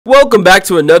Welcome back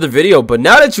to another video. But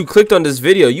now that you clicked on this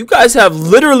video, you guys have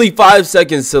literally 5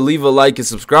 seconds to leave a like and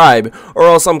subscribe, or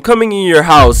else I'm coming in your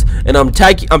house and I'm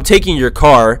taking your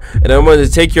car, and I'm going to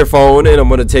take your phone, and I'm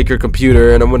going to take your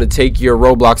computer, and I'm going to take your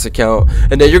Roblox account,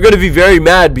 and then you're going to be very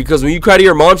mad because when you cry to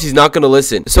your mom, she's not going to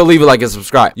listen. So leave a like and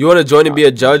subscribe. You want to join and be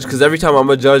a judge? Because every time I'm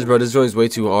a judge, bro, this joint's way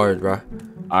too hard, bro.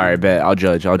 Alright, bet. I'll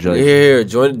judge. Here,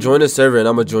 join the server and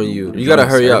I'm gonna join you. You gotta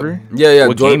hurry up. Yeah.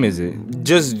 What game is it?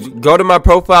 Just go to my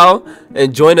profile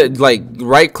and join it. Like,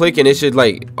 right click and it should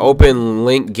like open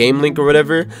game link or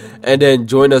whatever, and then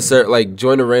join a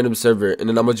random server, and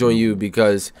then I'm gonna join you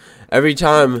because every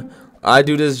time I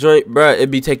do this joint, bro,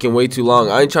 it'd be taking way too long.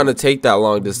 I ain't trying to take that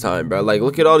long this time, bro. Like,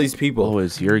 look at all these people. Oh,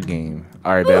 it's your game.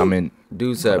 Alright, bet. I'm in.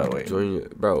 Dude said, join you.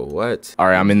 Bro, what?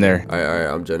 Alright, I'm in there. Alright,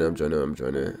 I'm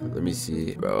joining. Let me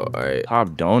see, bro. Alright.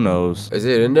 Top donos. Is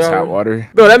it in there? Tap water.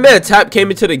 Bro, that man Tap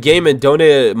came into the game and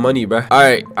donated money, bro.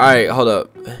 Alright, hold up.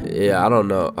 Yeah, I don't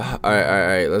know.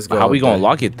 Alright, let's go. How we gonna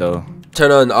lock it, though? Turn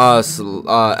on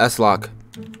S-Lock.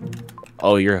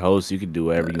 Oh, you're host. You can do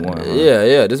whatever you want, huh?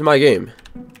 Yeah, this is my game.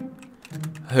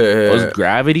 Oh, it's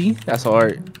gravity? That's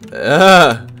hard.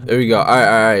 There we go.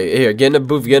 Alright. Here, get in the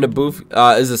booth.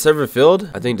 Is the server filled?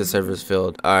 I think the server's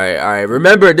filled. Alright.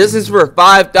 Remember, this is for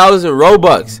 5,000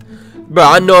 Robux. Bro,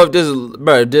 I know if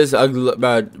this ugly,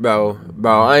 bro,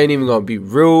 I ain't even gonna be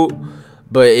rude.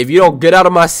 But if you don't get out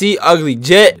of my seat, ugly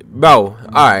jet, bro.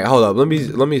 Alright, hold up. Let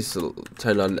me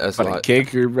turn on the S-Lock. Kick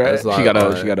her, bro. She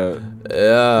gotta.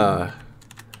 Yeah.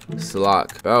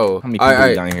 Slock, bro. How many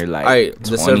people down here? Like, alright,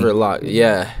 the server locked.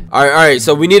 Yeah. Alright.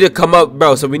 So we need to come up,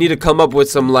 bro. So we need to come up with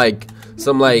some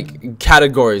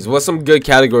categories. What's some good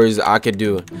categories I could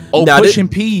do? Oh, now, push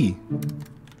and pee.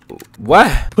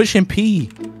 What? Push and pee.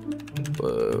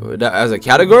 That as a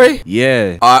category?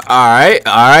 Yeah.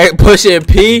 Alright. Push and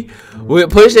pee.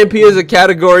 Push and pee is a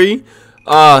category.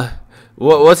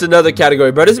 What's another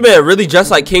category, bro? This man really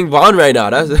just like King Von right now.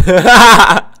 That's.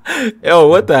 Yo,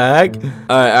 what the heck?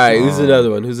 Alright. Who's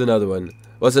another one?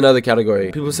 What's another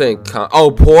category? People saying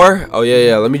poor. Oh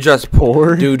yeah. Let me dress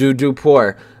poor. Do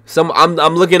poor.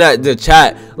 I'm looking at the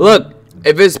chat. Look,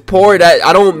 if it's poor, that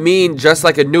I don't mean just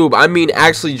like a noob. I mean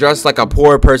actually dressed like a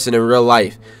poor person in real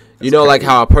life. You know, like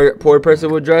how a poor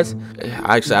person would dress?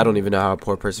 Actually, I don't even know how a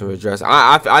poor person would dress.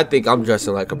 I think I'm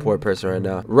dressing like a poor person right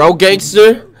now. Road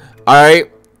gangster.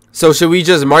 Alright. So should we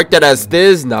just mark that as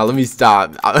Thiz? Nah, let me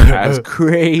stop. That's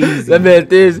crazy. That man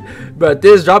Thiz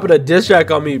dropping a diss track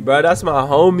on me, bro. That's my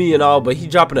homie and all, but he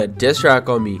dropping a diss track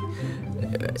on me.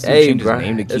 Hey, bro.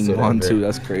 Name to King Von too.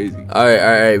 That's crazy.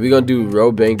 Alright. We gonna do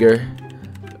Road Banger.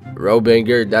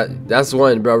 That's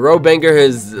one, bro. Road Banger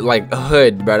is like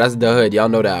hood, bro. That's the hood. Y'all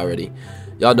know that already.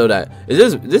 Y'all know that.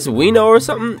 Is this Wino or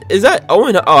something? Is that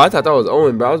Owen? Oh, I thought that was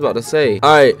Owen, bro. I was about to say.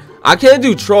 Alright, I can't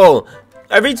do troll.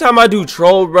 Every time I do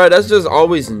troll, bro, that's just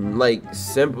always like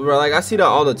simple, bro. Like I see that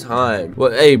all the time. Well,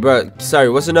 hey, bro, sorry.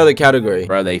 What's another category?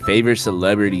 Bro, they favor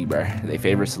celebrity, bro. They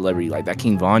favor celebrity, like that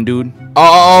King Von dude.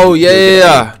 Oh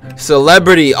yeah.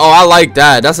 Celebrity. Oh, I like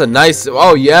that. That's a nice.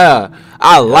 Oh yeah,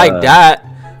 I like that.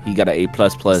 He got an A++.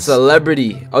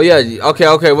 Celebrity. Oh yeah.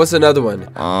 Okay. What's another one?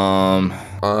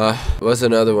 What's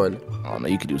another one? I don't know.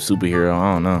 You could do superhero.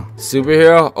 I don't know.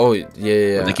 Superhero? Oh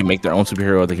yeah. They can make their own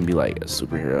superhero. Or they can be like a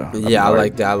superhero. Yeah, I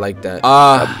like that.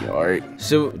 That'd be alright.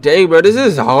 So dang, bro, this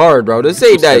is hard, bro. This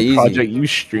ain't that easy. Project, you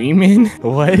streaming?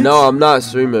 What? No, I'm not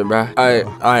streaming, bro.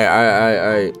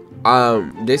 Alright.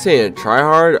 They saying try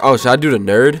hard. Oh, should I do the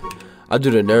nerd? I'll do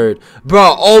the nerd,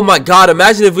 bro. Oh my god,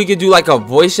 imagine if we could do like a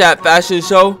voice chat fashion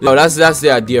show. No, that's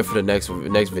the idea for the next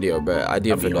video, bro.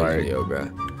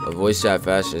 A voice chat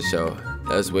fashion show.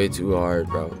 That's way too hard,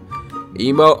 bro.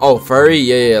 Emo. Oh, furry.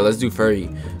 Yeah. Let's do furry,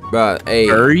 bro. Hey,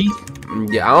 furry.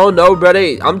 Yeah, I don't know, bro.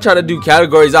 I'm trying to do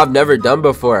categories I've never done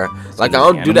before. Like I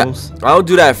don't do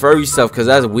that furry stuff because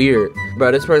that's weird,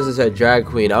 bro. This person said drag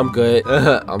queen. I'm good.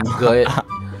 I'm good.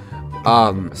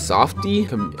 Softy.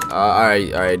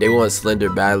 Alright. They want slender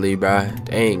badly, bro.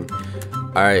 Dang.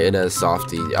 Alright, and then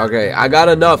softy. Okay, I got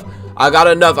enough. I got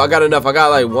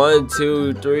like 1,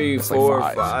 2, 3,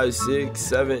 4, 5, 6,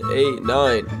 7, 8,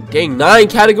 9. Dang, 9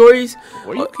 categories?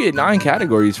 Where you get 9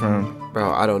 categories from?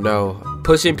 Bro, I don't know.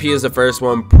 Push and P is the first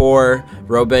one. Poor,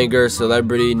 Road Banger,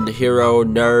 Celebrity, Hero,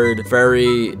 Nerd,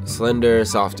 Furry, Slender,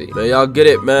 Softy. Man, y'all get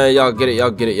it, man. Y'all get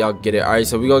it. Alright,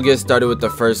 so we're gonna get started with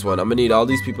the first one. I'm gonna need all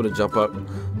these people to jump up.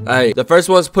 Hey, the first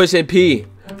one's Push and P.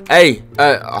 Hey,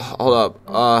 hold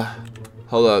up.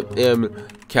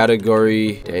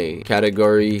 Category,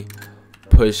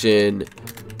 Push and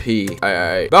P.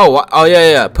 Alright. Bro, oh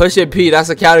yeah. Push and P, that's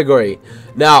a category.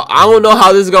 Now, I don't know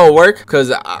how this is gonna work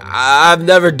because I've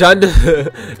never done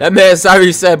that. Man,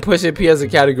 sorry, said pushing P as a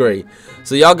category.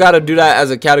 So y'all gotta do that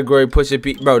as a category, pushing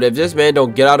P. Bro, if this man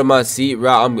don't get out of my seat,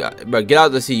 bro, bro, get out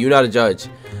of the seat. You're not a judge.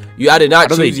 I did not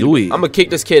choose you. I'm gonna kick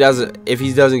this kid if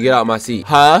he doesn't get out of my seat.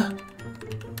 Huh?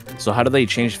 So how do they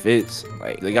change fits?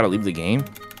 Like, they gotta leave the game?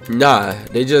 Nah,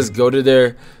 they just go to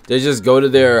their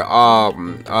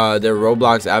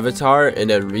Roblox avatar and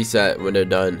then reset when they're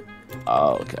done.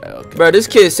 Oh, okay. Bro, this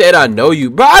kid said I know you.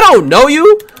 Bro, I don't know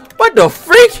you. What the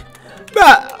freak? Bro,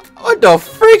 what the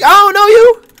freak? I don't know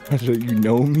you. You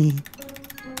know me?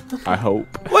 I hope.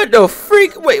 What the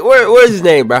freak? Wait, where's his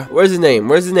name, bro? Where's his name?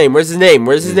 Where's his name? Where's his name?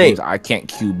 Where's his name? I can't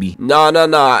QB. No.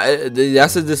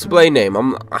 That's a display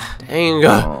name. Dang.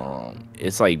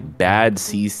 It's like Bad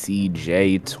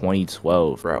CCJ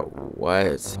 2012. Bro,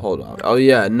 what? Hold on. Oh,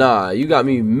 yeah, nah. You got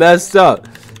me messed up.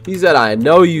 He said I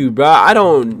know you, bro. I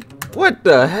don't... What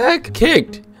the heck?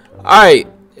 Kicked. Alright.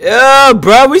 Yeah,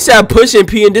 bro. We said pushing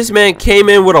P and this man came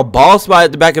in with a ball spot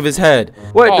at the back of his head.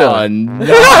 What the?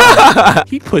 No.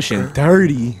 He pushing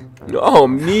 30. Oh,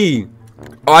 me.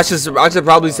 Oh, I should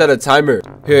probably set a timer.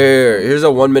 Here's a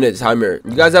 1-minute timer.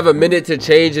 You guys have a minute to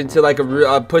change into like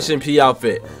a pushing P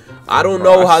outfit. I don't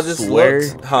know how this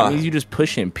looks. Huh? That means you just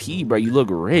pushing P, bro. You look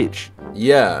rich.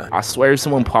 Yeah. I swear if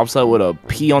someone pops up with a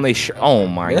P on their shirt. Oh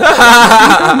my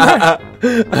god.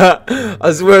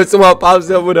 I swear if someone pops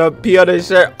up with a P on their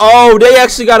shirt. Oh, they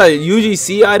actually got a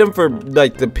UGC item for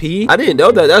like the P. I didn't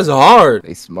know that. That's hard.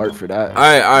 They smart for that. All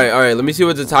right. Let me see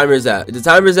what the timer's at. The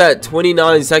timer's at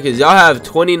 29 seconds. Y'all have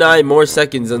 29 more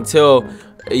seconds until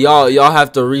y'all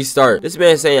have to restart. This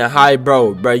man saying hi,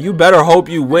 bro. You better hope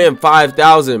you win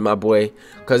 5,000, my boy,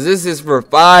 because this is for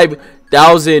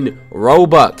 5,000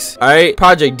 Robux. All right,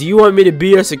 Project, do you want me to be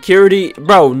your security?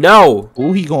 Bro, no.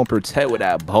 Who he gonna protect with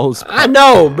that bow? I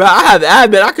know, bro. I have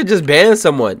admin. I could just ban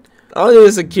someone. I don't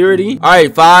need security. All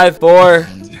right, 5, 4,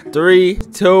 3,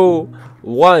 2,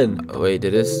 1. Oh, wait,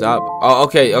 did it stop? Oh,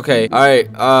 okay. All right.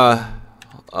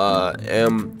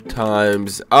 M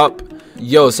times up.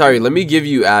 Yo, sorry, let me give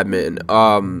you admin.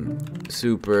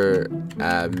 Super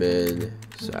admin,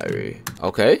 sorry.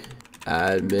 Okay.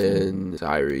 Admin,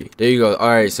 sorry. There you go.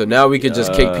 Alright, so now we could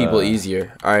just kick people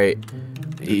easier. Alright.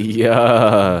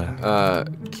 Yeah.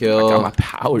 Kill. I got my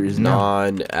powers now.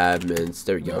 Non-admins.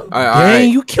 There we go. Alright,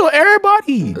 Dang, you kill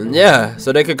everybody. Yeah,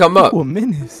 so they could come up. Oh, a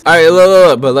menace. Alright,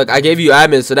 look. But look, I gave you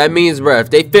admin, so that means, bro, if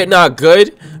they fit not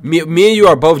good, me and you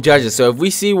are both judges. So if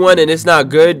we see one and it's not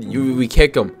good, we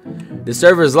kick them. The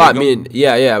server's locked.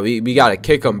 Yeah, we gotta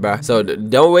kick them, bro. So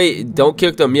don't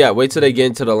kick them yet. Wait till they get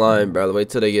into the line, bro. Wait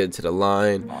till they get into the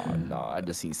line. Oh no, I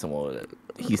just see someone with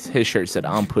his shirt said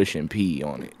I'm pushing P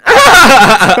on it.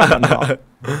 No.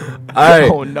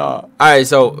 Alright. Oh no. Alright,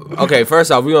 so okay,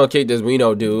 first off, we gonna kick this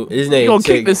Wino dude. His name. You gonna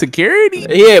kick the security?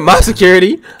 He ain't my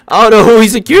security. I don't know who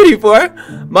he's security for.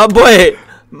 My boy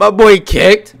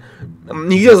kicked.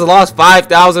 He just lost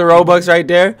 5,000 Robux right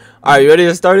there. All right, you ready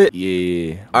to start it?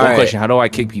 Yeah. All right. Question: how do I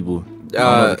kick people?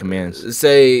 The commands.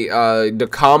 Say the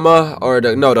comma or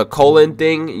the colon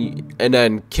thing, and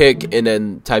then kick, and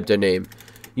then type their name.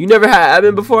 You never had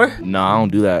admin before? No, I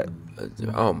don't do that.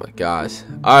 Oh my gosh.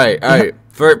 All right.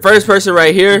 First person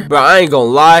right here, bro. I ain't gonna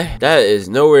lie, that is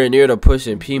nowhere near the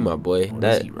pushing P, my boy. What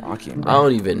is he rocking, bro? I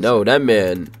don't even know that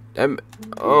man.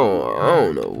 Oh, I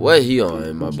don't know what he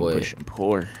on, my boy. Pushing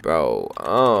poor, bro.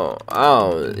 Oh,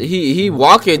 he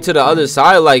walking to the other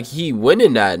side like he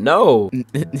winning that. No.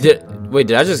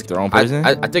 Did I just the wrong person?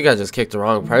 I think I just kicked the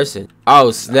wrong person. Oh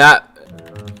snap.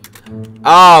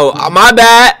 Oh, my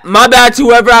bad to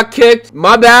whoever I kicked.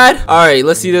 My bad. All right,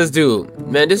 let's see this dude.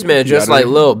 Man, this man dressed like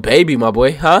little baby, my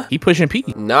boy, huh? He pushing P.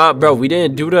 Nah, bro, we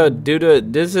didn't do the.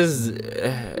 This is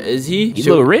he? He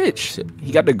look rich.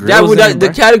 He got the grills.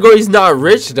 The category's not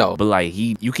rich though. But like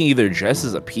you can either dress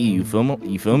as a P, you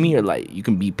feel me, or like you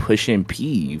can be pushing P,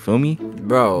 you feel me,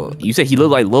 bro? You said he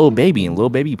looked like little baby, and little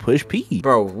baby push P.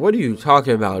 Bro, what are you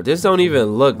talking about? This don't even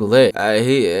look lit.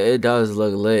 It does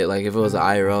look lit. Like if it was an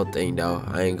IRL thing though.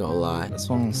 I ain't gonna lie. That's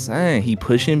what I'm saying. He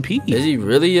pushing P. Is he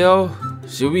really, yo?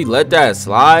 Should we let that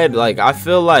slide? Like, I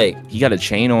feel like he got a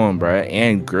chain on, bruh,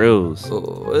 and grills.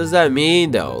 What does that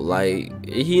mean, though? Like,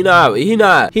 he not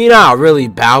really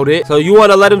bout it. So you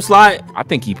want to let him slide? I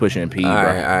think he pushing P, all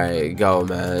right, right, go,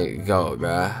 man, go,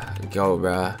 bruh,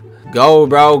 go,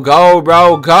 bro.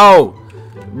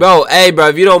 Bro, hey, bro,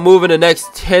 if you don't move in the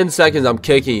next 10 seconds, I'm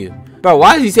kicking you. Bro,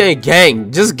 why is he saying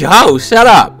gang? Just go. Shut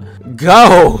up.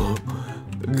 Go,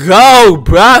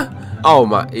 bruh. Oh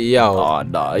my, yo. Oh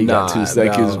no, you got 2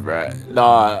 seconds, bruh.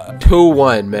 Nah,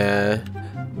 2-1, man.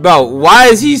 Bro, why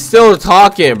is he still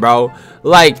talking, bro?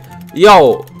 Like,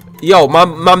 yo, Yo,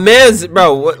 my man's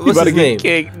bro. What's his name?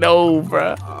 Kicked. No,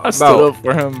 bro. I stood up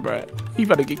for him, bro. He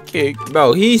about to get kicked.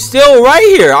 Bro, he's still right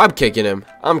here. I'm kicking him.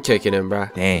 Bro.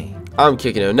 Dang. I'm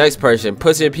kicking him. Next person,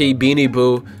 Push and P, Beanie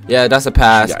Boo. Yeah, that's a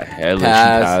pass.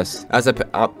 Pass. That's a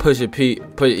Push and P.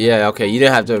 Yeah, okay. You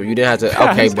didn't have to.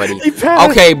 Okay, buddy.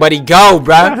 Okay, buddy. Go,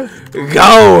 bro.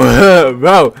 Go,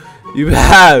 bro. You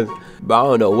pass. But I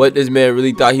don't know what this man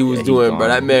really thought he was doing, bro.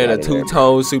 That man a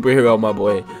two-tone superhero, my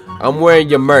boy. I'm wearing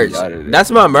your merch.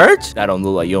 That's my merch? That don't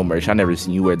look like your merch. I never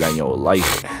seen you wear that in your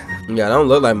life. Yeah, that don't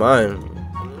look like mine.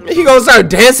 He gonna start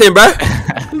dancing, bro.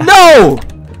 No!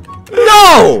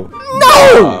 No!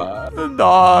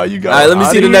 Nah, you got. Alright, let me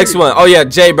see the next one. Oh yeah,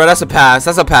 Jay, bro, that's a pass.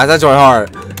 That's joint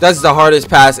hard. That's the hardest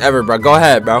pass ever, bro. Go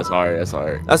ahead, bro. That's hard.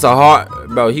 That's a hard,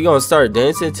 bro. He gonna start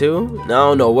dancing too? I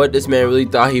don't know what this man really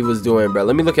thought he was doing, bro.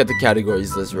 Let me look at the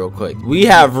categories list real quick. We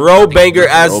have Road Banger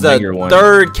as the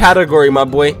third category, my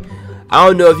boy. I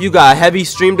don't know if you got a heavy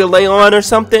stream delay on or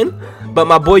something, but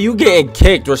my boy, you getting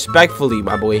kicked respectfully,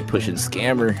 my boy. Pushing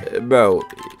scammer, bro.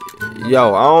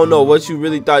 Yo, I don't know what you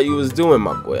really thought you was doing,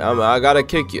 my boy. I gotta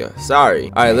kick you. Sorry.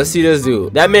 All right, let's see this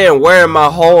dude. That man wearing my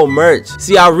whole merch.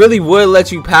 See, I really would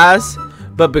let you pass,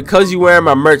 but because you wearing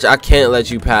my merch, I can't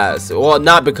let you pass. Well,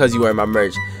 not because you wearing my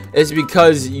merch. It's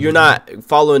because you're not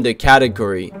following the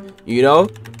category, you know?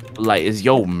 Like, it's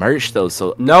your merch though,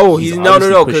 so no,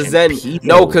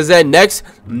 because then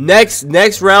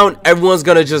next round everyone's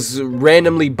gonna just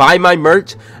randomly buy my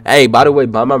merch. Hey, by the way,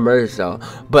 buy my merch though.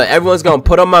 But everyone's gonna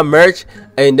put on my merch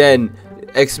and then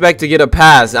expect to get a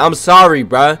pass. I'm sorry,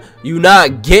 bro. You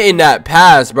not getting that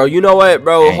pass, bro. You know what,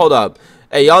 bro? Hey. Hold up.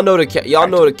 Hey, y'all know the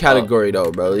category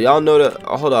though, bro. Y'all know the.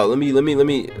 Hold up. Let me.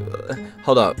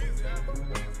 Hold up.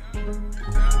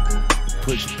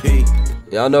 Push P.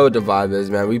 Y'all know what the vibe is,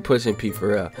 man. We pushing P for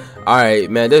real. Alright,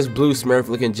 man. This blue Smurf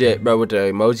looking jet, bro, with the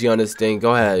emoji on this thing.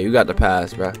 Go ahead. You got the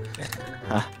pass, bro.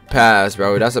 Pass,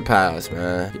 bro. That's a pass,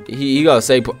 man. He gonna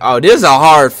say, oh, this is a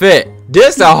hard fit.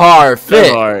 This a hard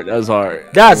fit. That's hard.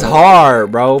 That's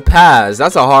hard, bro. Pass.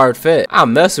 That's a hard fit. I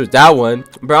mess with that one,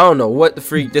 bro. I don't know what the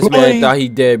freak this man thought he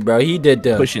did, bro. He did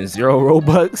the pushing 0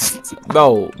 robux,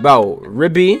 bro.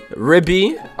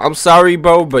 Ribby. I'm sorry,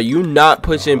 bro, but you not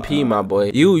pushing P, my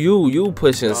boy. You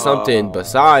pushing something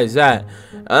besides that.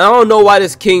 I don't know why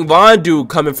this King Von dude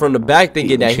coming from the back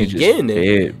thinking that he getting it.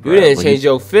 You didn't change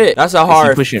your fit. That's a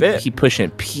hard fit. He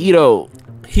pushing pedo.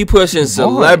 He pushing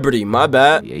celebrity. My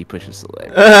bad. Yeah, he pushing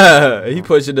celebrity. He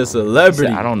pushing the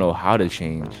celebrity. I don't know how to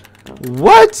change.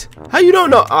 What? How you don't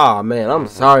know? Oh man, I'm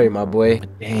sorry, my boy.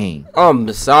 Dang.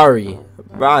 I'm sorry,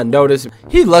 bro. I know this.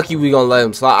 He lucky we gonna let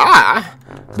him slide.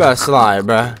 Bro, slide,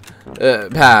 bro.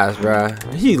 Pass, bro.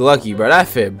 He lucky, bro. That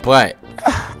fit butt.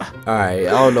 Alright,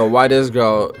 I don't know why this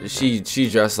girl, she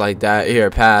dressed like that. Here,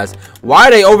 pass. Why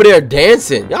are they over there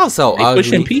dancing? Y'all so ugly.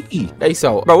 Pushing P. They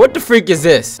so, bro, what the freak is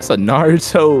this? It's a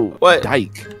Naruto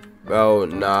dyke. Bro,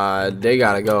 nah, they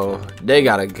gotta go.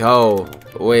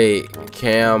 Wait,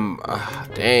 Cam,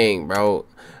 dang, bro.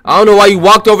 I don't know why you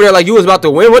walked over there like you was about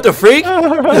to win. What the freak?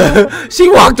 She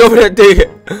walked over there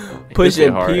thinking.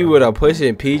 Pushing P with a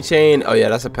pushing P chain. Oh yeah,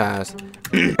 that's a pass.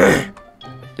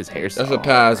 His hairstyle. That's a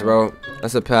pass, bro.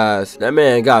 That's a pass. That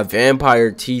man got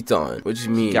vampire teeth on. What you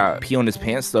mean? He got pee on his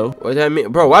pants though. What that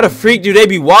mean, bro? Why the freak do they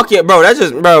be walking, bro? That's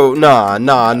just, bro. Nah.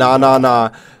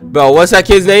 Bro, what's that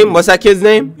kid's name?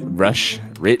 Rich.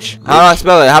 How do I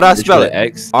spell it?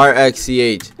 X.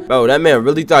 RXCH. Bro, that man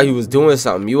really thought he was doing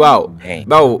something. You out, dang.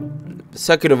 Bro.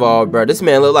 Second of all, bro, this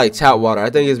man look like tap water. I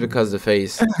think it's because of the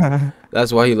face.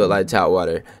 That's why he look like tap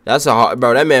water. That's a hard,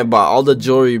 bro. That man bought all the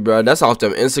jewelry, bro. That's off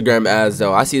them Instagram ads,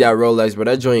 though. I see that Rolex, bro.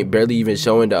 That joint barely even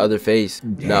showing the other face.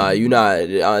 Damn. Nah, you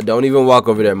not. Don't even walk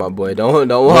over there, my boy. Don't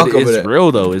walk over there. It's real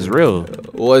though. It's real.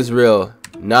 What's real?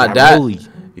 Not that. Really.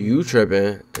 You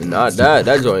tripping? Not that.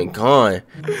 That joint gone.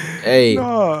 Hey.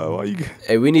 Nah, why you?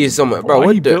 Hey, we need someone, bro. Why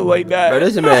what you built like that? Bro,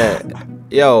 this man.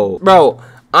 Yo, bro.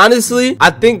 Honestly, I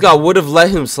think I would have let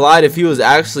him slide if he was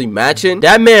actually matching.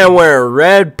 That man wearing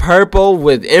red, purple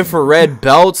with infrared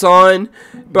belts on.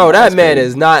 Bro, that man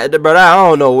is not, bro, I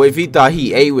don't know if he thought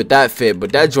he ate with that fit,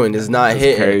 but that joint is not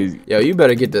hitting. Crazy. Yo, you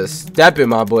better get the step in,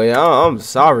 my boy. I'm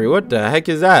sorry. What the heck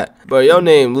is that? Bro, your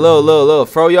name, Lil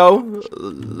Froyo?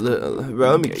 Bro,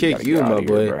 let me kick you, my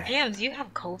boy. Damn, do you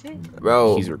have COVID?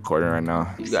 Bro. He's recording right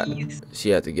now.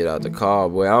 She had to get out the car,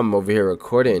 boy. I'm over here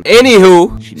recording.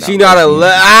 Anywho, she not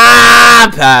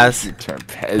pass.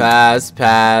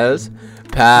 Pass.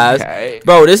 Okay.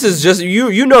 Bro, this is just,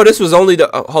 you know this was only the,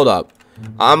 hold up.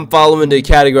 I'm following the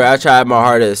category. I tried my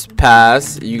hardest.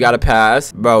 Pass. You gotta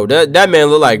pass. Bro, that man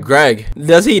look like Greg.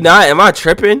 Does he not? Am I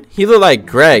tripping? He look like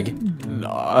Greg.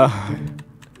 Nah.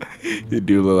 You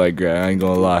do look like Grant, I ain't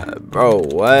gonna lie. Bro,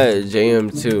 what?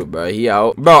 JM2, bro. He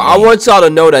out. Bro, I want y'all to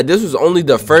know that this was only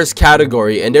the first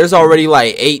category, and there's already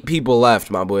like 8 people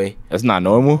left, my boy. That's not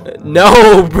normal?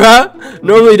 No, bro.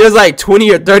 Normally there's like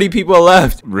 20 or 30 people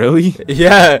left. Really?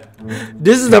 Yeah.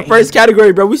 This is the first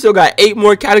category, bro. We still got 8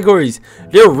 more categories.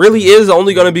 There really is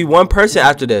only gonna be 1 person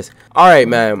after this. All right,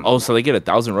 man. Oh, so they get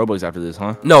 1,000 Robux after this,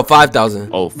 huh? No,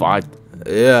 5,000. Oh, 5.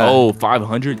 Yeah. Oh,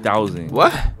 500,000.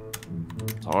 What?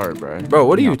 It's hard, bro. Bro,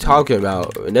 what are you talking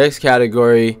about? Next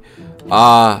category.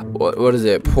 What is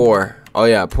it? Poor. Oh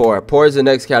yeah, poor. Poor is the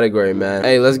next category, man.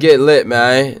 Hey, let's get lit,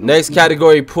 man. Next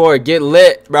category, poor. Get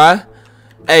lit, bruh.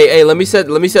 Hey, let me set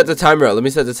the timer up. Let me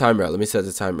set the timer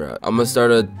up. I'm gonna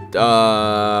start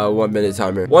a 1 minute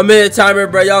timer. 1 minute timer,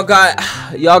 bro. Y'all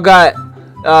got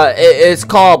it's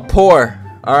called poor.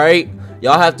 All right.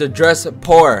 Y'all have to dress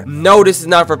poor. No, this is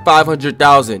not for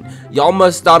 500,000. Y'all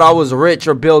must thought I was rich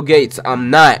or Bill Gates. I'm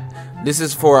not. This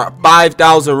is for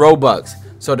 5,000 Robux.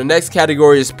 So the next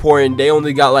category is poor, and they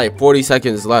only got like 40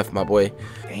 seconds left, my boy.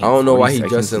 Dang, I don't know why he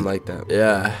dressing like that.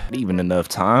 Yeah. Not even enough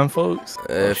time, folks.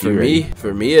 For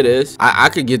me it is. I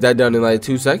could get that done in like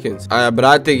 2 seconds. But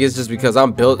I think it's just because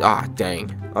I'm built.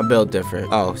 Dang. I'm built different.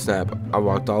 Oh, snap. I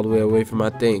walked all the way away from my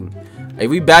thing. Hey,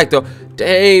 we back though.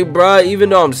 Dang, bro. Even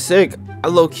though I'm sick, I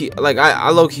low-key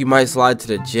might slide to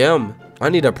the gym. I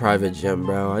need a private gym,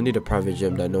 bro. I need a private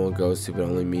gym that no one goes to but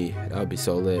only me. That would be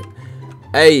so lit.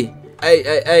 Hey,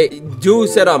 dude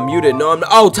said I'm muted. No, I'm not.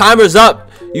 Oh, timer's up.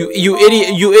 You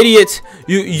idiots.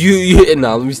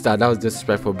 Nah, let me stop. That was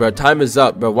disrespectful, bro. Time is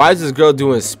up, bro. Why is this girl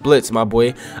doing splits, my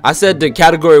boy? I said the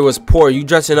category was poor. You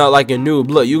dressing out like a noob.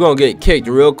 Look, you gonna get kicked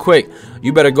real quick.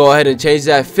 You better go ahead and change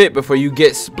that fit before you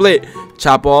get split.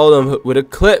 Chop all of them with a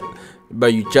clip.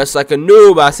 But you dress like a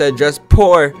noob. I said dress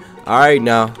poor. Alright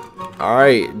now.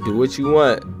 Alright, do what you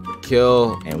want.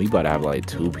 Kill. And we about to have like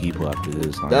 2 people after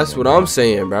this. That's what I'm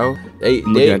saying, bro. They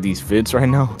looking at these fits right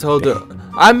now. Told her.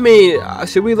 I mean,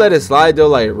 should we let it slide though?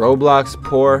 Like Roblox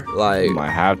poor? Like you might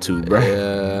have to, bro.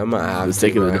 Yeah, I might have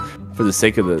to. For the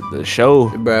sake of the show,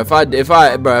 bro.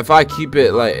 If I keep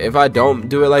it like, if I don't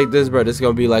do it like this, bro, this is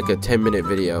gonna be like a 10-minute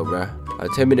video, bro. A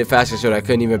 10-minute fashion show that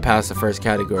couldn't even pass the first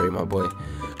category, my boy.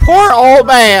 Poor old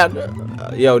man.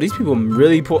 Yo, these people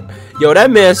really poor. Yo, that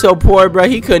man's so poor, bro.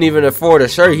 He couldn't even afford a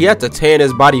shirt. He had to tan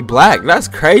his body black. That's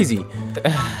crazy.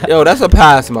 Yo, that's a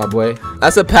pass, my boy.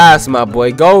 That's a pass, my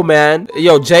boy. Go, man.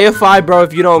 Yo, JFI, bro.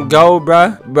 If you don't go,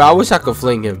 bro, I wish I could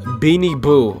fling him. Beanie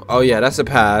Boo. Oh yeah, that's a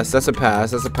pass. That's a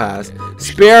pass. That's a pass.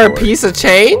 Spare a piece of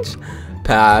change.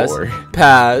 Pass.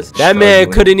 Pass. That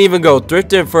man couldn't even go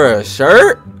thrifting for a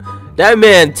shirt. That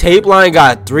man tape line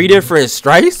got 3 different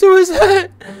stripes to his head.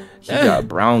 He got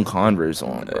brown Converse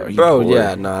on, bro. Bro,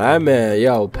 yeah, nah, that man,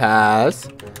 yo, pass.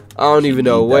 I don't even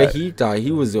know what he thought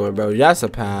he was doing, bro. That's a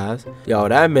pass. Yo,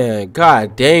 that man,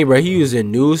 god dang, bro. He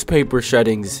using newspaper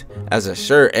sheddings as a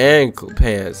shirt and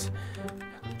pants.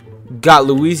 Got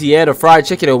Louisiana fried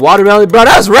chicken and watermelon, bro.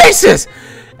 That's racist.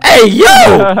 Hey,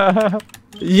 yo.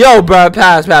 Yo, bro,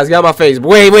 pass. Get out my face.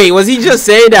 Wait, was he just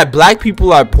saying that black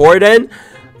people are poor then?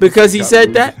 Because he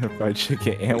said that? Fried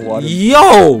chicken and water.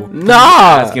 Yo,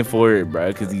 nah. Asking for it, bro,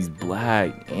 because he's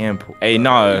black and poor. Hey,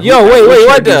 nah. Yo, wait,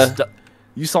 what the?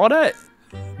 You saw that?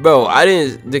 Bro, I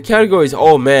didn't. The category is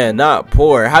old man, not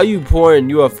poor. How you poor and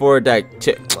you afford that?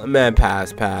 Man,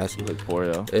 pass. You look poor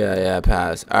though. Yeah,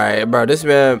 pass. All right, bro, this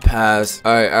man pass.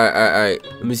 All right.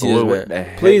 Let me see this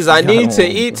man. Please, I need to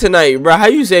eat tonight, bro. How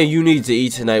you saying you need to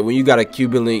eat tonight when you got a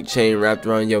Cuban link chain wrapped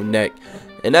around your neck?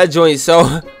 And that joint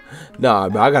so. Nah,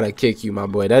 bro, I gotta kick you, my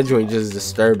boy. That joint just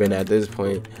disturbing at this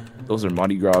point. Those are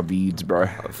Mardi Gras beads, bro.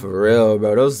 For real,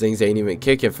 bro. Those things ain't even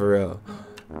kicking for real.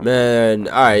 Man,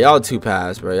 alright, y'all 2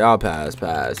 pass, bro. Y'all pass.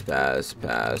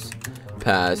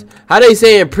 How they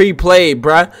saying pre-played,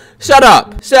 bro? Shut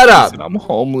up. Listen, I'm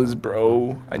homeless,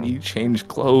 bro. I need to change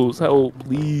clothes. Help,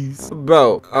 please.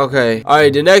 Bro, okay.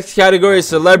 Alright, the next category is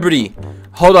celebrity.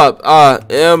 Hold up.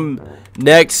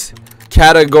 Next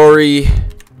category.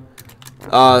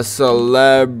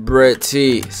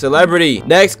 Celebrity.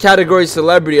 Next category,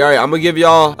 celebrity. All right, I'm gonna give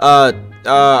y'all a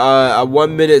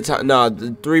 1 minute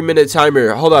 3 minute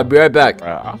timer. Hold on, be right back.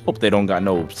 I hope they don't got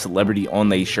no celebrity on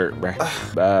their shirt, bro.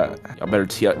 Y'all better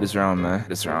tee up this round, man.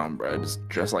 This round, bro. Just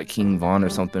dress like King Von or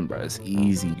something, bro. It's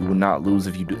easy. You will not lose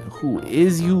if you do. Who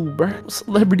is you, bro? What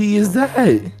celebrity is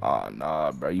that? Oh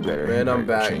nah, bro. You better. Man, I'm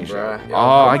back, bro. Oh,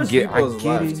 I get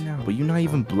it now. But you're not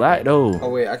even black though. Oh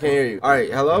wait, I can't hear you. All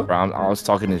right, hello. Bro, I was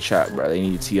talking in the chat, bro. They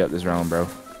need to tee up this round, bro.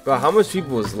 Bro, how much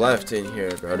people is left in here,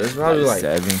 bro? There's probably like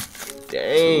 7.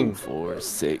 Dang. 2, 4,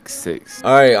 6, 6.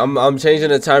 All right, I'm changing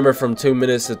the timer from 2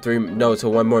 minutes to 3. No, to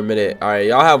 1 more minute. All right,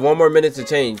 y'all have 1 more minute to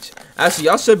change. Actually,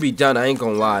 y'all should be done. I ain't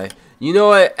gonna lie. You know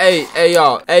what? Hey,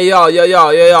 y'all.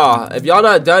 Y'all. If y'all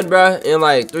not done, bruh, in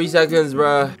like 3 seconds,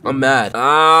 bruh, I'm mad.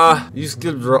 You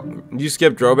skipped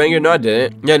Robanger? No, I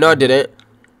didn't. Yeah, no, I didn't.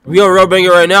 We on Robanger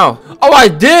right now. Oh, I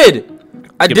did.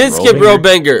 I did skip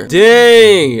Robanger.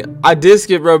 Dang. I did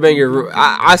skip Robanger.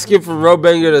 I skipped from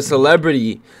Robanger to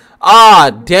Celebrity.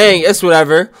 Dang. It's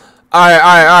whatever. All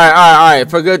right.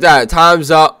 Forget that.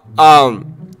 Time's up.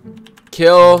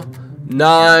 Kill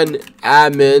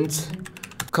non-admins.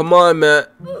 Come on, man.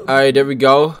 Alright, there we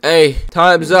go. Hey,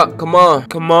 time's up. Come on.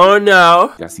 Come on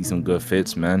now. I see some good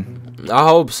fits, man. I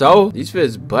hope so. These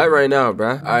fits butt right now,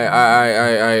 bruh.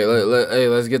 Alright. Hey,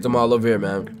 let's get them all over here,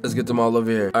 man. Let's get them all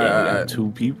over here. Alright.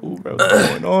 2 people, bro. What's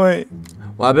going on?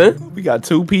 What happened? We got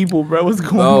 2 people, bro. What's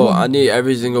going on? Oh, I need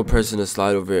every single person to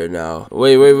slide over here now.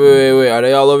 Wait. Are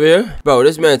they all over here? Bro,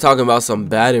 this man talking about some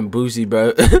bad and boozy,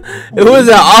 bro. Who is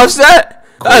that? Offset?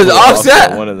 That is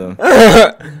Offset. One of them.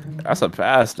 That's a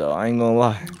pass, though. I ain't gonna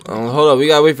lie. Hold up. We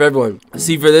gotta wait for everyone.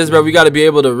 See, for this, bro, we gotta be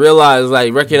able to realize,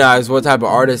 like, recognize what type of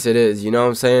artist it is. You know what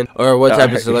I'm saying? Or what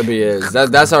type of celebrity it is.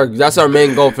 That's our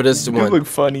main goal for this one. You look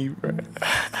funny, bro.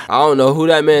 I don't know who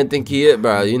that man think he is,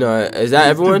 bro. You know, is that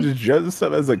everyone? Just dress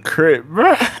himself as a crip,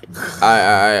 bro.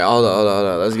 Alright. Hold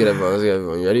on. Let's get everyone.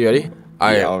 You ready?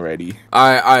 Alright. Yeah, already.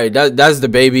 Alright. That's the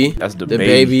baby. That's the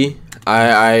baby.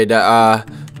 Alright.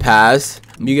 Pass.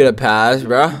 You get a pass,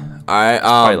 bro. Alright,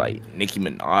 probably like Nicki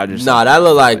Minaj or something. Nah, that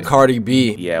look like Cardi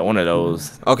B. Yeah, one of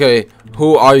those. Okay,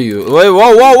 who are you? Wait,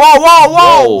 whoa!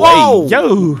 Hey,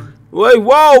 yo! Wait,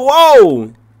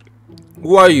 whoa!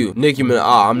 Who are you? Nicki Minaj.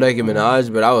 I'm Nicki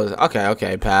Minaj, but I was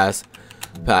okay. Pass.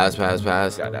 She got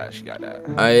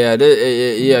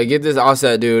that. Yeah, get this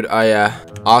Offset, dude. Yeah,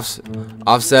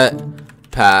 Offset.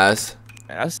 Pass.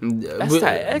 That's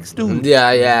that X dude.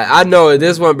 Yeah. I know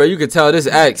this one, but you can tell this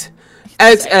X.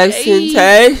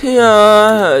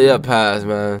 XXXTentation. Yeah, pass,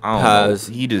 man. Pass.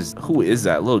 Who is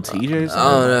that? Little TJ?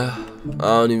 I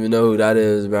don't even know who that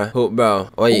is, bro.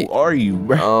 Wait. Who are you,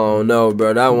 bro? Oh no,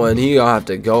 bro. That one, he gonna have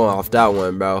to go off that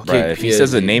one, bro. If he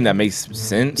says a name that makes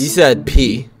sense. He said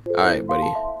P. All right, buddy.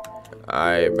 All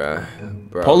right, bro.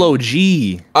 Polo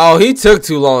G. Oh, he took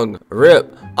too long.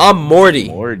 Rip. I'm Morty.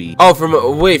 Oh,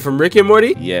 from Rick and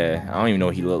Morty? Yeah, I don't even know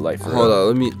what he looked like. Hold on,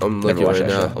 I'm looking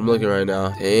right now.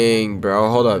 Dang, bro.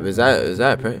 Hold up. Is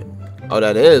that oh,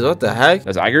 that is. What the heck?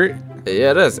 That's accurate?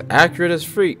 Yeah, that's accurate as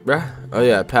freak, bro. Oh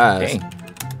yeah, pass. Dang.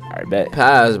 Alright, bet.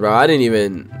 Pass, bro. I didn't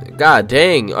even. God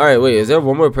dang. All right, wait. Is there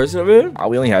one more person over here?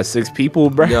 We only have 6 people,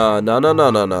 bro. No.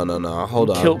 Hold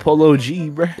on. Kill Polo G,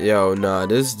 bro. Yo, nah.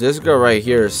 This girl right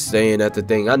here is staying at the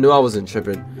thing. I knew I wasn't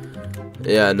tripping.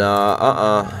 Yeah,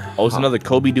 nah, Oh, it's another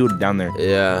Kobe dude down there.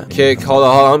 Yeah. Hold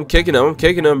on. I'm kicking him,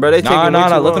 bro. They taking way too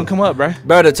long. Let them come up, bro.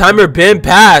 Bro, the timer been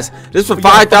passed. This for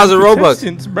 5,000 Robux.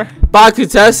 5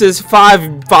 contestants,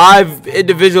 5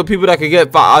 individual people that could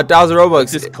get 5,000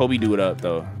 Robux. Just Kobe do it up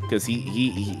though, cause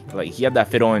he had that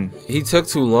fit on. He took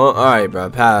too long. All right, bro.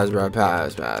 Pass.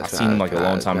 I seen him like a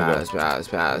long time ago.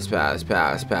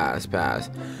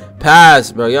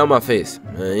 Pass, bro. Get on my face.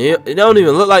 Man, you don't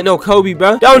even look like no Kobe,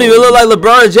 bro. You don't even look like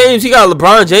LeBron James. He got a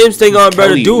LeBron James thing on,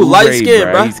 bro. The dude light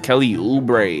skin, bro. He's Kelly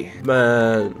Oubre.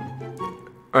 Man.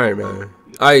 All right, man.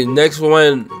 All right, next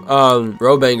one,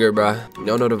 Robanger, bro.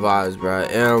 Y'all know the vibes, bro.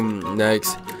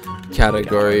 Next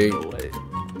category,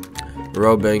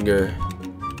 Robanger,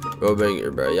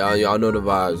 bro. Y'all know the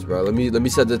vibes, bro. Let me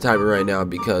set the timer right now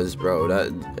because, bro,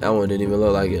 that one didn't even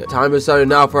look like it. Timer started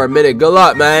now for a minute. Good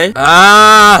luck, man.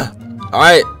 All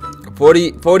right.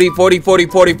 45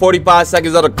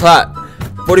 seconds on the clock.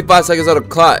 45 seconds on the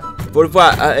clock.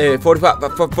 45.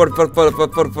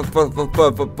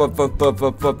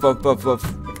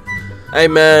 Hey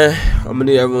man, I'm gonna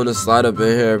need everyone to slide up in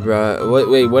here, bro.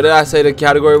 Wait, what did I say the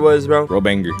category was, bro?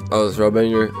 Robanger. Oh, it's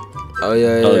Robanger. Oh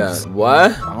yeah.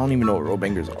 What? I don't even know what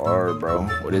Robangers are, bro.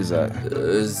 What is that?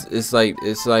 It's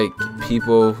like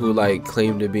people who like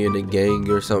claim to be in a gang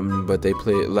or something, but they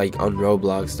play like on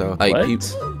Roblox though.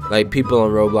 Like people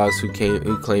on Roblox who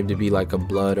claim to be like a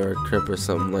blood or a crip or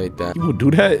something like that. People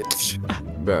do that?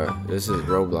 Bro, this is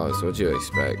Roblox. What you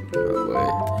expect? No way.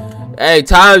 Hey,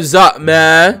 time's up,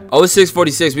 man. Oh, it's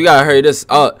 6:46. We gotta hurry this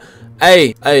up.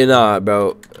 Hey, nah,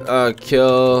 bro.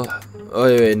 Kill. Oh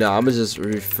wait, nah. I'ma just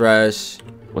refresh.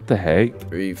 What the heck?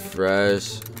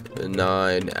 Refresh. 9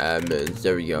 admins.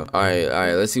 There we go. All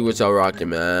right. Let's see what y'all rocking,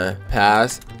 man.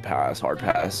 Pass. Hard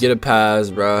pass. Get a pass,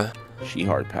 bro. She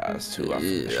hard pass too.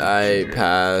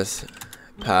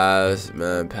 Pass,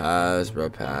 man. Pass, bro.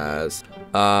 Pass.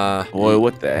 Boy,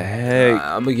 what the heck?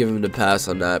 I'm gonna give him the pass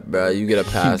on that, bro. You get a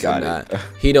pass on got that.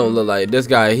 He don't look like this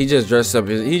guy. He just dressed up.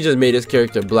 He just made his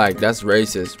character black. That's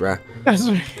racist, bro. That's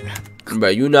right. Bro,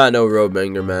 you not no road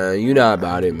banger, man. You not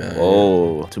about it, man.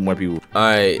 Oh, 2 more people. All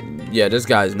right, yeah, this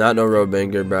guy's not no road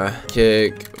banger, bro.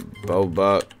 Kick, bow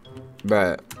buck,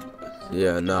 bro.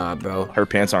 Yeah, nah, bro. Her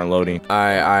pants aren't loading. All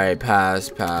right, pass.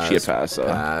 She a pass.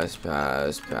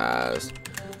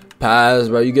 Pass,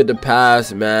 bro. You get the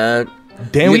pass, man.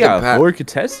 Damn, we got 4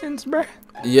 contestants, bro.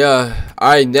 Yeah.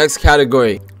 All right, next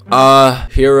category.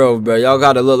 Hero, bro. Y'all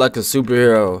gotta look like a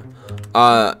superhero.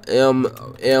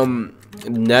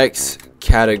 Next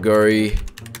category.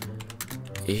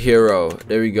 Hero.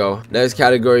 There we go. Next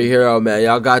category, hero, man.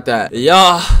 Y'all got that.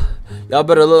 Y'all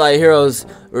better look like heroes.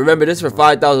 Remember, this for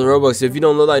 5,000 Robux. If you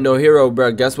don't look like no hero,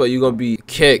 bro, guess what? You're gonna be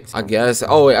kicked, I guess.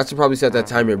 Oh, wait, I should probably set that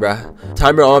timer, bro.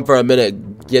 Timer on for a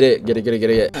minute. Get it.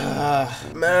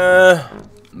 Man,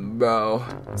 bro.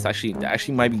 It's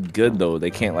actually might be good, though.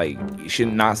 They can't, like, you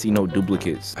should not see no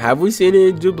duplicates. Have we seen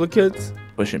any duplicates?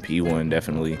 Pushing P1,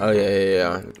 definitely. Oh,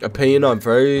 yeah. Opinion on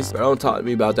furries? Bro, don't talk to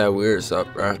me about that weird stuff,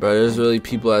 bro. Bro, there's really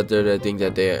people out there that think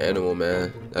that they're an animal,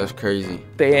 man. That's crazy.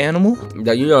 They animal?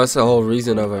 That, you know, that's the whole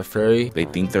reason of a furry. They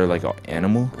think they're like an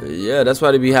animal? Yeah, that's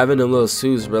why they be having them little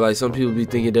suits, bro. Like, some people be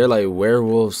thinking they're like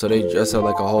werewolves, so they dress up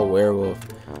like a whole werewolf.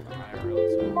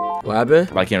 What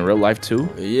happened? Like in real life, too?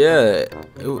 Yeah.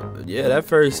 Yeah, that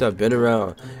furry stuff been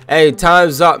around. Hey,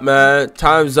 time's up, man.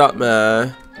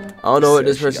 I don't know what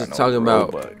this person's talking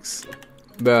about.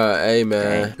 Bro, hey,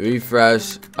 man.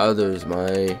 Refresh others,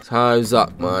 man. Time's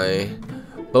up, man.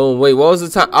 Boom. Wait, what was the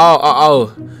time?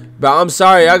 Oh. Bro, I'm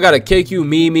sorry. I gotta kick you.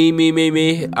 Me.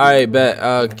 Alright,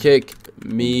 bet. Kick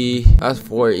me. That's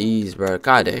 4 E's, bro.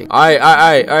 God dang.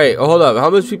 Alright. Hold up.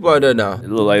 How much people are there now? It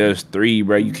look like there's 3,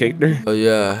 bro. You kicked her? Oh,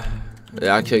 yeah.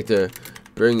 Yeah, I kicked her.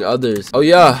 Bring others. Oh,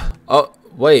 yeah. Oh.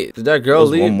 Wait, did that girl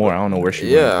leave? One more. I don't know where she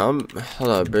went. Yeah, hold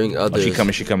up, bring others.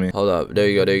 Oh, she coming. Hold up, there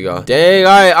you go. Dang,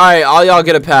 alright, all y'all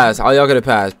get a pass. Pass.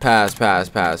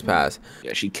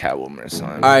 Yeah, she Catwoman or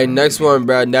something. Alright, next one,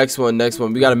 bro. Next one.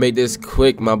 We gotta make this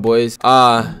quick, my boys.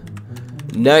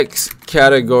 Next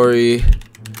category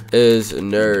is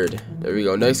nerd. There we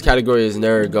go. Next category is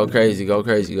nerd. Go crazy.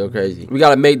 We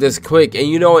gotta make this quick. And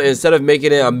you know, instead of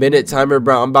making it a minute timer,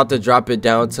 bro, I'm about to drop it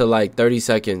down to like 30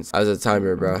 seconds as a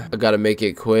timer, bro. I gotta make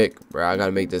it quick, bro. I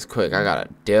gotta make this quick. I gotta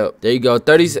dip. There you go.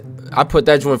 30. I put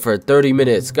that joint for 30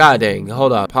 minutes. God dang.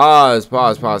 Hold up. Pause.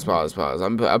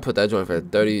 I put that joint for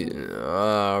 30.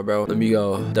 Bro. Let me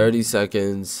go. 30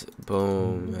 seconds.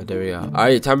 Boom. There we go. All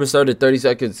right. Timer started. 30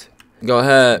 seconds. Go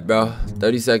ahead, bro.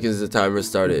 30 seconds the timer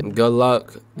started. Good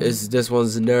luck. This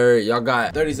one's a nerd. Y'all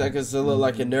got 30 seconds to look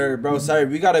like a nerd, bro. Sorry,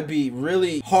 we gotta be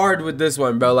really hard with this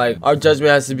one, bro. Like, our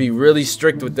judgment has to be really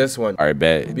strict with this one. All right,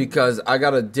 bet. Because I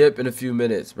gotta dip in a few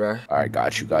minutes, bro. All right,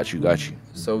 got you.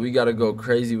 So we gotta go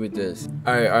crazy with this.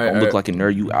 All right. Don't look like a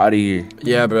nerd. You out of here.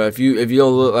 Yeah, bro. If you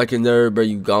don't look like a nerd, bro,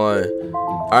 you gone.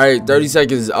 All right, 30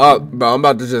 seconds up, bro. I'm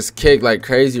about to just kick like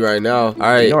crazy right now. All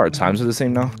right. You know our times are the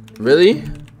same now? Really?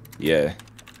 Yeah.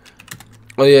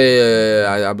 Oh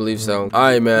yeah, I believe so. All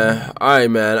right, man.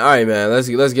 Let's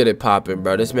get it popping,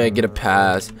 bro. This man get a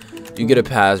pass. You get a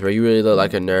pass, bro. You really look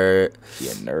like a nerd.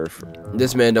 Yeah, nerd.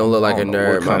 This man don't look like a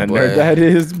nerd, what kind my of boy. nerd that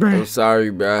is, bro. I'm sorry,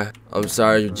 bro. I'm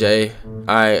sorry, Jay.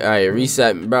 All right.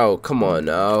 Reset, bro. Come on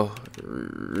now.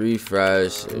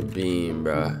 Refresh beam,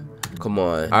 bro. Come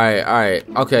on. All right.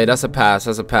 Okay, that's a pass.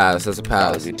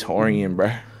 Victorian,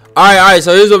 bro. All right.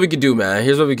 So here's what we could do, man.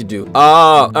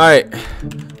 All right.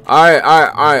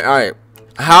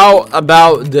 How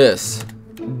about this?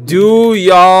 Do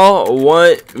y'all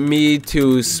want me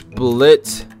to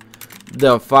split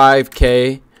the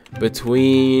 5K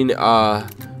between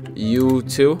you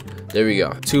two? There we go.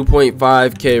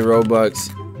 2.5K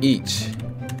Robux each.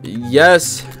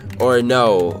 Yes or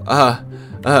no?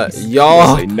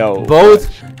 Y'all no, both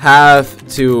have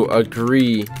to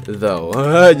agree though.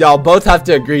 Y'all both have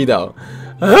to agree though.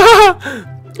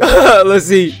 Let's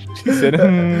see. She said,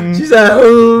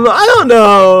 I don't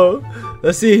know.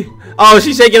 Let's see. Oh,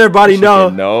 she's shaking her body.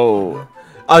 No.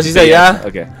 Oh, she said yeah.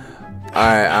 Okay. All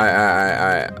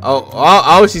right.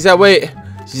 Oh, she said wait.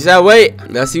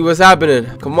 Let's see what's happening.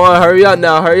 Come on, hurry up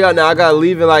now. I gotta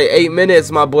leave in like 8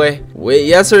 minutes, my boy. Wait,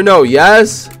 yes or no?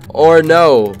 Yes or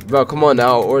no, bro? Come on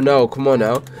now. Or no? Come on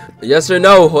now. Yes or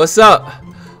no? What's up?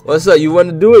 You want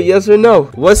to do it? Yes or no?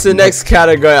 What's the next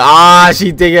category?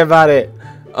 She thinking about it.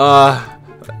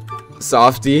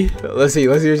 Softy. Let's see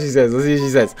what she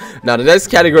says. Now the next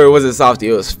category wasn't softy,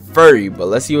 it was furry, but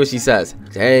let's see what she says.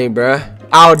 Dang, bruh.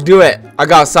 I'll do it. I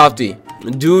got softy.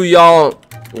 Do y'all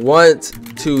want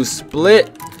to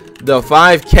split the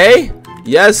 5K?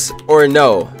 Yes or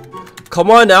no? Come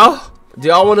on now. Do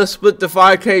y'all want to split the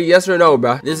 5K? Yes or no,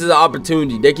 bro? This is an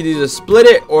opportunity. They can either split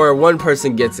it or one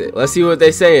person gets it. Let's see what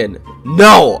they saying.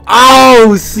 No.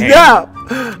 Oh, snap.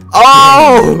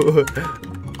 Oh.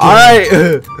 All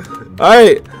right. All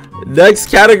right. Next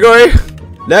category.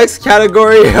 Next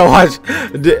category. Watch.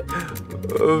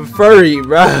 Furry,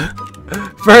 bruh.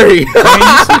 Furry.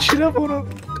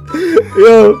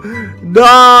 Yo.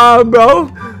 Nah, bro.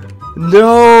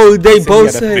 No, they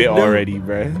both said fit no. already,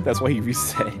 bro. That's why he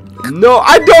reset. No,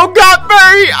 I don't got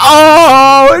furry.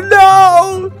 Oh,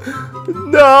 no.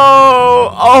 No.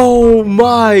 Oh,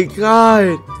 my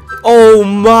God. Oh,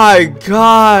 my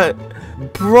God.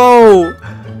 Bro.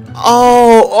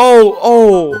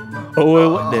 Oh. Oh, wait,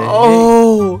 what the heck?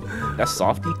 Oh. That's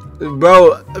softy?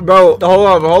 Bro,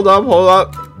 hold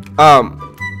up.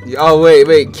 Oh,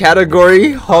 wait,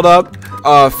 category, hold up.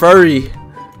 Furry.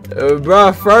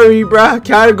 Bruh, furry, bruh,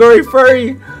 category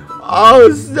furry.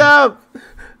 Oh, snap.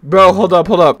 Bro, hold up.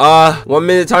 1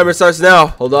 minute timer starts now.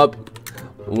 Hold up.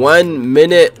 1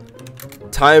 minute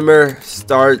timer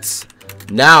starts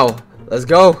now. Let's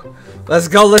go. Let's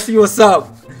see what's up.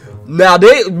 Now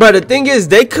but the thing is,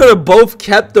 they could have both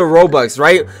kept the Robux,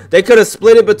 right? They could have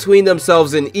split it between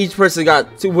themselves, and each person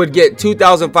would get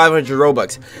 2,500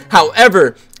 Robux.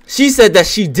 However, she said that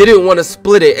she didn't want to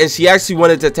split it, and she actually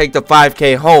wanted to take the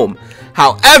 5K home.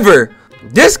 However,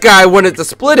 this guy wanted to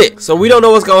split it, so we don't know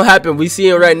what's gonna happen. We see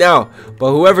it right now,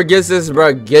 but whoever gets this,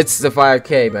 bro, gets the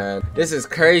 5K, man. This is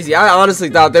crazy. I honestly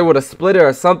thought they would have split it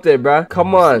or something, bro.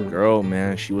 Come on, girl,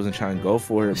 man. She wasn't trying to go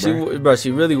for it, bro.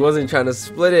 She really wasn't trying to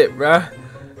split it, bro.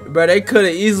 But they could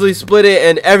have easily split it,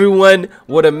 and everyone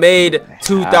would have made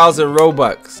 2,000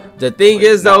 Robux. The thing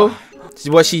is, though,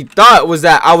 what she thought was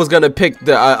that I was gonna pick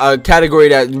a category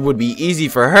that would be easy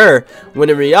for her,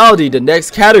 when in reality the next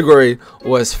category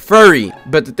was furry.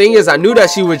 But the thing is, I knew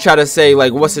that she would try to say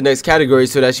like, what's the next category,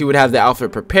 so that she would have the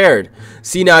outfit prepared.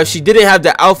 See, now if she didn't have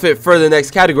the outfit for the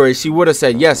next category, she would have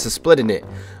said yes to splitting it.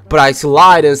 But I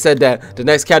lied and said that the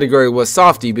next category was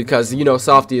softy, because you know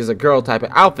softy is a girl type of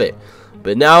outfit.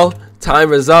 But now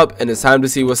timer's up, and it's time to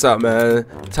see what's up, man.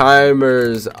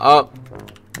 Timer's up.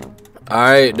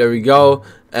 Alright, there we go.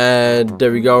 And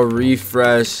there we go.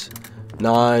 Refresh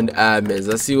non-admins.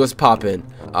 Let's see what's popping.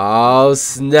 Oh,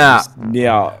 snap.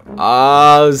 Yeah.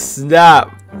 Oh,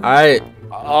 snap. Alright.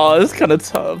 Oh, this is kind of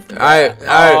tough. Alright.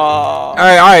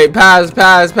 Pass.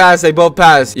 They both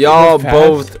pass. Y'all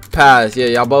both pass. Yeah,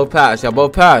 y'all both pass.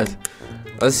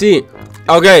 Let's see.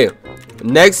 Okay.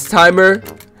 Next timer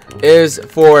is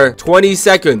for 20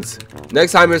 seconds.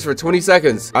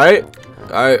 Alright.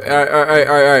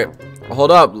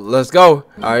 Hold up, let's go.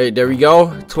 All right, there we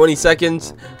go. 20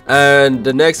 seconds, and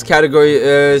the next category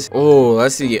is, oh,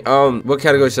 let's see. What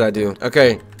category should I do?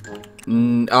 Okay.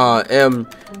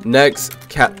 Next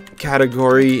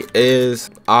category is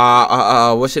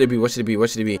what should it be?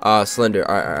 Slender.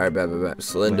 All right, bad.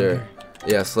 Slender.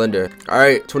 Yeah, slender. All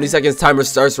right, 20 seconds timer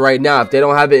starts right now. If they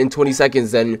don't have it in 20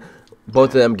 seconds, then both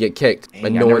of them get kicked. Dang,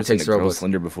 and no one takes Robux.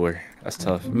 Slender before. That's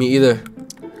tough. Me either.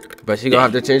 But she gonna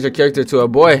have to change her character to a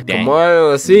boy. Dang. Come on,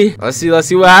 let's see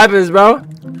what happens, bro.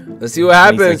 Let's see what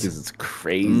happens. It's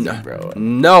crazy, bro.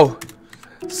 No,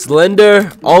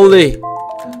 slender only.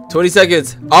 20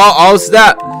 seconds. Oh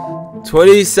snap.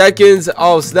 20 seconds.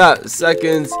 Oh snap.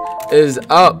 Seconds is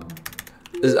up.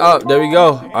 There we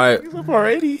go. All right. He's up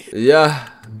already. Yeah.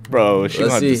 Bro, she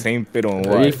gonna have the same fit on.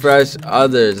 Refresh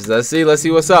others. Let's see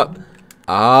what's up.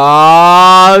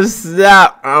 Oh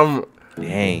snap.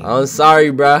 Dang. I'm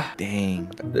sorry, bruh. Dang.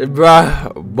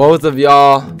 Bruh, both of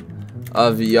y'all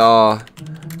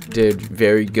did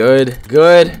very good.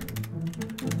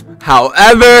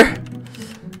 However,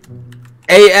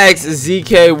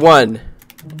 AXZK won.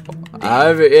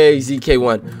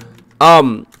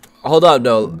 Hold up,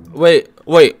 no. Wait.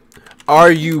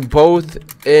 Are you both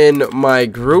in my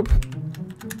group?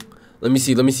 Let me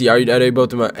see. Are they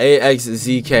both in my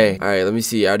AXZK? All right, let me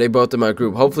see. Are they both in my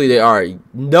group? Hopefully they are.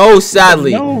 No,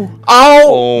 sadly. No.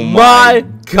 Oh my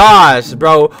gosh,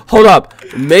 bro. Hold up.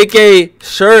 Make a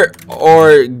shirt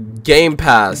or Game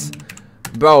Pass,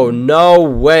 bro. No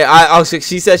way.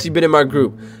 She said she's been in my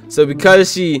group. So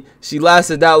because she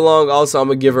lasted that long, also I'm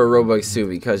gonna give her Robux too,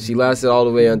 because she lasted all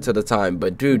the way until the time.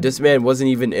 But dude, this man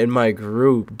wasn't even in my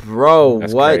group, bro.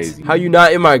 That's what? Crazy. How you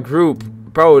not in my group,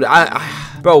 bro?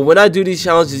 Bro, when I do these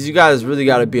challenges, you guys really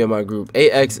gotta be in my group.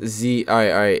 AXZ. All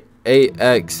right.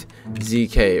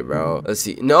 AXZK, bro. Let's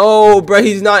see. No, bro,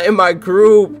 he's not in my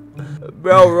group,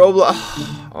 bro. Roblox.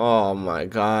 Oh my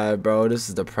god, bro, this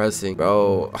is depressing,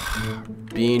 bro.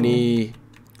 Beanie.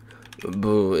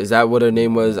 Boo. Is that what her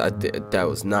name was? That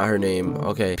was not her name.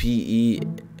 Okay. P-E.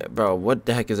 Bro, what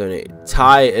the heck is her name?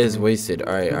 Ty is wasted.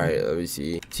 All right. Let me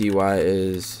see. T-Y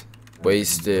is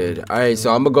wasted. All right.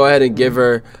 So I'm gonna go ahead and give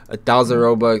her 1,000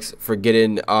 Robux for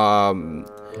getting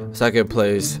second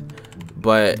place.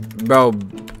 But bro,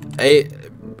 hey,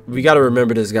 we gotta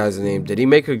remember this guy's name. Did he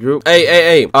make a group?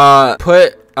 Hey.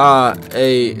 Put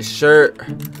a shirt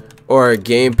or a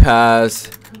game pass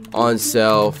on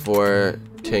sale for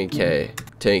 10K.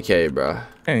 10K, bro.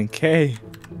 10K.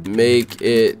 Make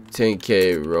it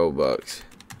 10K Robux.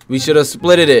 We should have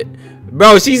splitted it.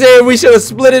 Bro, she said we should have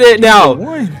splitted it now.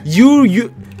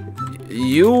 You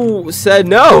said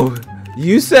no.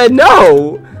 You said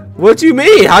no. What you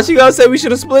mean? How she gonna say we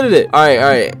should have splitted it? All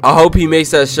right. I hope he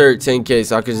makes that shirt 10K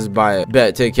so I can just buy it.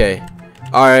 Bet 10K.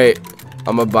 All right.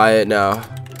 I'm gonna buy it now.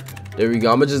 There we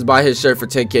go. I'm gonna just buy his shirt for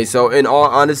 10K. So in all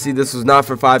honesty, this was not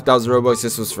for 5,000 Robux.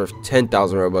 This was for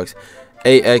 10,000 Robux.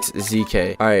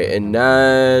 AXZK. All right, and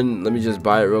then let me just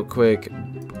buy it real quick.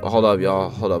 Hold up, y'all.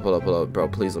 Hold up, bro.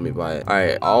 Please let me buy it. All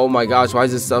right. Oh my gosh, why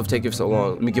is this stuff taking so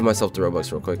long? Let me give myself the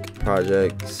Robux real quick.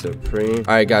 Project Supreme.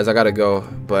 All right, guys, I gotta go,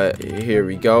 but here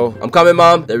we go. I'm coming,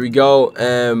 mom. There we go,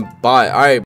 and buy. All right.